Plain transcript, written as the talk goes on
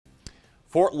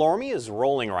Fort Loramie is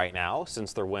rolling right now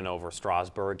since their win over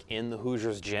Strasburg in the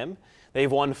Hoosiers gym. They've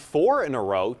won 4 in a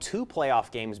row, 2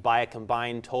 playoff games by a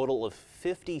combined total of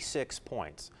 56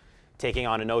 points. Taking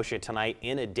on Ansonia tonight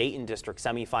in a Dayton District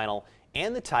semifinal,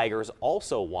 and the Tigers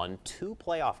also won 2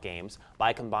 playoff games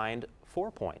by a combined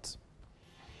 4 points.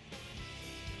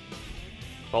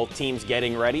 Both teams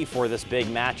getting ready for this big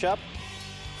matchup.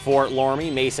 Fort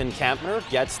Loramie, Mason Kempner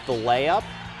gets the layup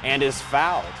and is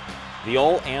fouled. The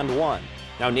 0-and-1.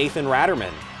 Now Nathan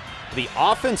Ratterman, the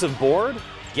offensive board,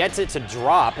 gets it to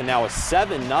drop, and now a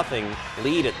 7-0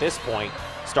 lead at this point,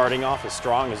 starting off as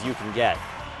strong as you can get.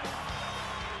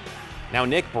 Now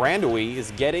Nick Brandewie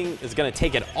is going to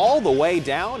take it all the way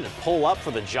down and pull up for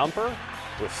the jumper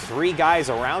with 3 guys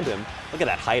around him. Look at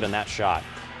that height on that shot.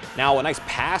 Now a nice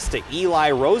pass to Eli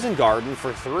Rosengarten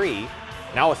for 3.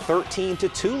 Now a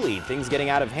 13-2 lead. Things getting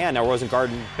out of hand. Now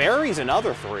Rosengarten buries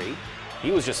another 3.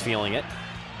 He was just feeling it.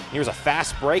 Here's a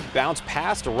fast break, bounce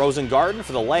pass to Rosengarten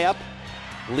for the layup.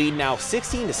 Lead now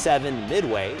 16-7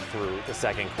 midway through the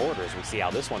second quarter as we see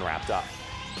how this one wrapped up.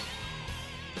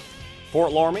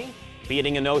 Fort Loramie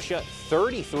beating Ansonia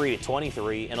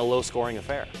 33-23 in a low-scoring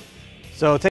affair. So